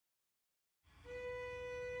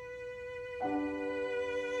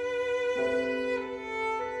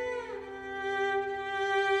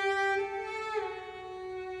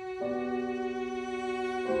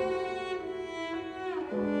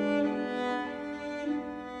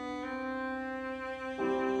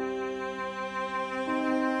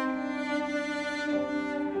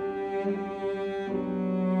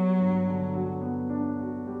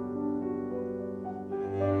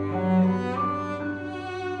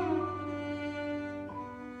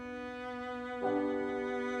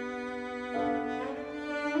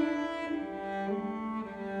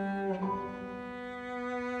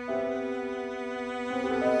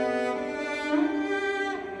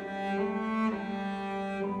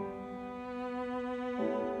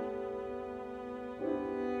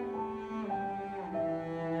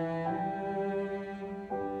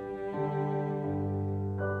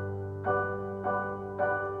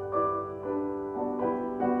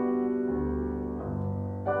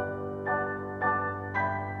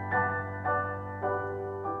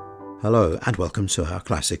Hello and welcome to our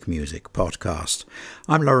Classic Music Podcast.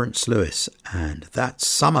 I'm Lawrence Lewis and that's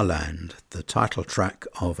Summerland, the title track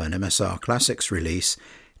of an MSR Classics release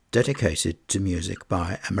dedicated to music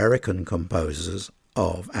by American composers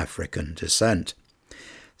of African descent.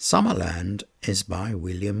 Summerland is by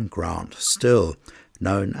William Grant Still,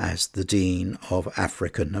 known as the Dean of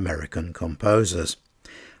African American Composers.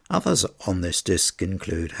 Others on this disc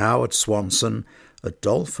include Howard Swanson,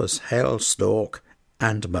 Adolphus Hailstork,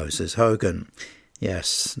 and Moses Hogan.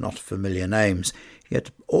 Yes, not familiar names, yet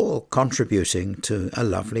all contributing to a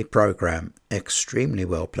lovely programme, extremely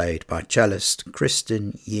well played by cellist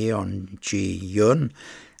Kristin Yeon-ji-yoon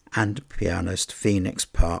and pianist Phoenix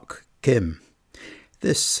Park Kim.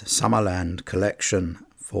 This Summerland collection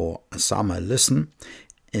for a summer listen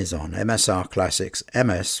is on MSR Classics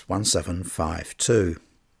MS 1752.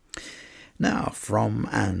 Now, from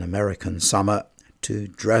an American summer to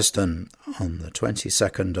Dresden on the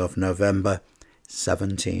 22nd of November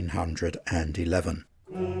 1711.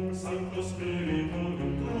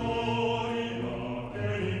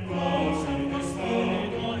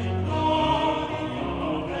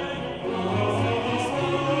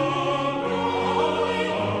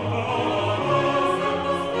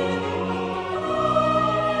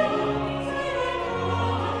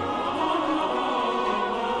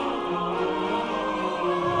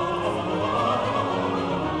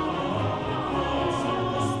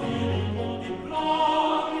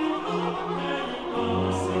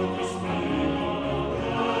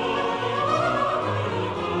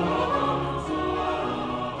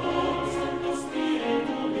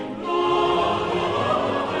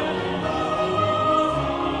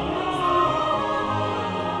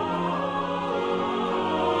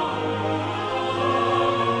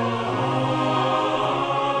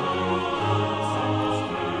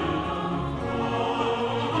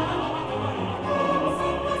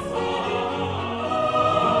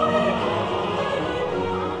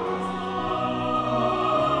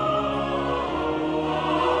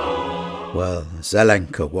 Well,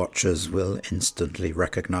 Zelenka watchers will instantly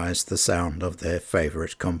recognise the sound of their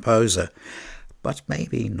favourite composer, but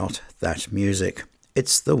maybe not that music.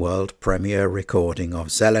 It's the world premiere recording of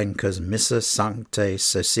Zelenka's Missa Sanctae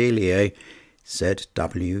Ceciliae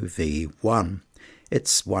ZWV1.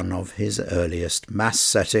 It's one of his earliest mass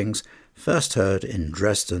settings, first heard in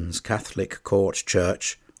Dresden's Catholic Court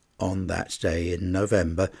Church on that day in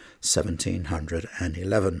November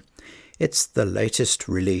 1711. It's the latest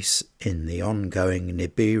release in the ongoing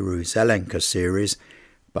Nibiru Zelenka series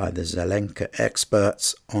by the Zelenka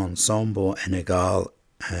experts Ensemble Enegal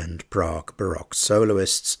and Prague Baroque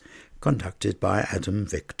soloists, conducted by Adam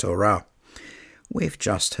Victorat. We've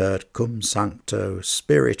just heard Cum Sancto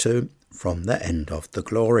Spiritu from the end of the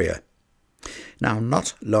Gloria. Now,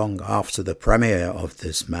 not long after the premiere of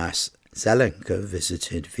this Mass, Zelenka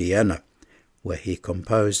visited Vienna, where he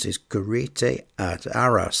composed his Curite ad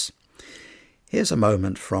Arras. Here's a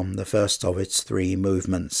moment from the first of its three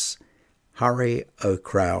movements, Hurry, O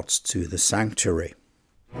Crowds, to the Sanctuary.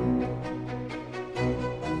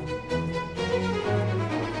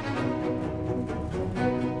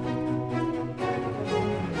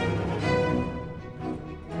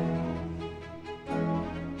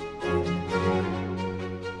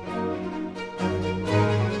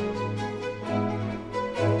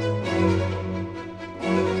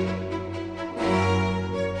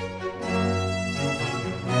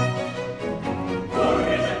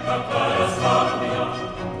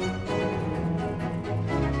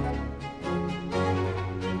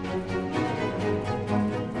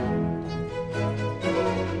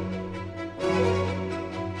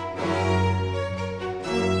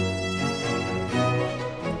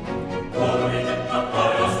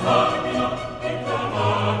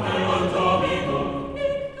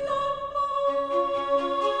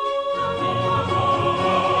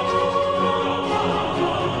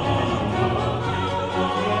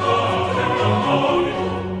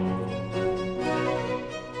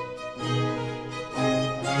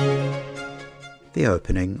 the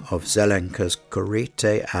opening of Zelenka's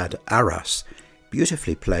Corite ad Arras,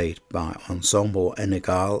 beautifully played by Ensemble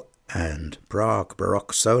Enegal and Prague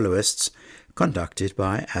Baroque soloists, conducted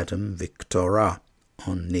by Adam Victora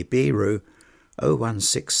on Nibiru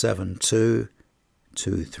 01672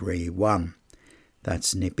 231.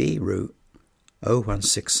 That's Nibiru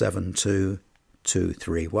 01672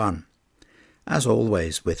 231. As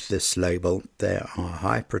always with this label, there are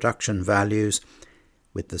high production values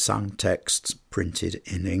with the sung texts printed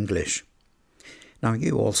in English. Now,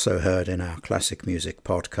 you also heard in our classic music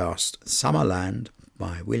podcast Summerland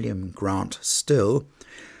by William Grant Still,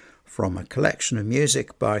 from a collection of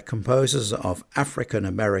music by composers of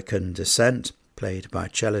African-American descent, played by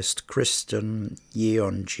cellist Christian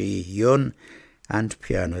Yeonji Yun and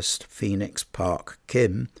pianist Phoenix Park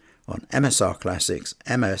Kim on MSR Classics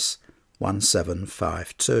MS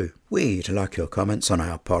 1752. We'd like your comments on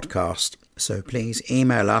our podcast, so please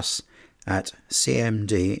email us at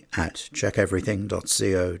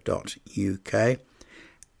cmd@checkeverything.co.uk,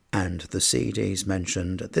 and the CDs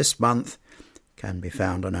mentioned this month can be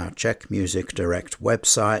found on our Czech Music Direct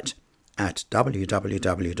website at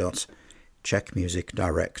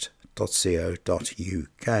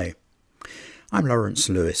www.czechmusicdirect.co.uk. I'm Lawrence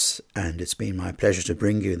Lewis, and it's been my pleasure to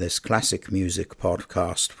bring you this classic music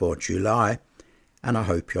podcast for July, and I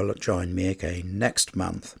hope you'll join me again next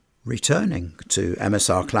month. Returning to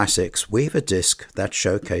MSR Classics, we've a disc that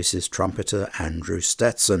showcases trumpeter Andrew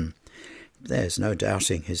Stetson. There's no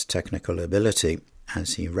doubting his technical ability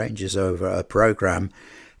as he ranges over a program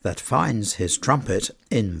that finds his trumpet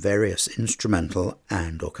in various instrumental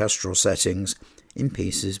and orchestral settings in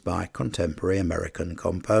pieces by contemporary American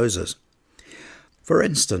composers. For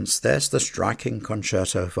instance, there's the striking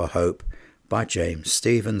Concerto for Hope by James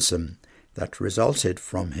Stevenson that resulted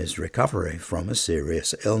from his recovery from a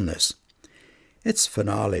serious illness. Its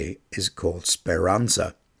finale is called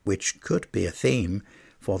Speranza, which could be a theme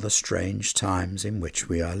for the strange times in which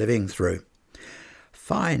we are living through.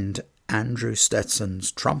 Find Andrew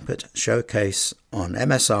Stetson's trumpet showcase on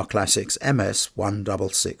MSR Classics MS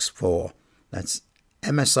 1664. That's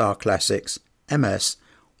MSR Classics MS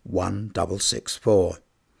 1664.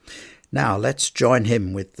 Now let's join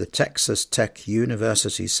him with the Texas Tech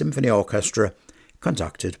University Symphony Orchestra,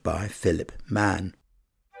 conducted by Philip Mann.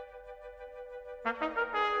 Thank you.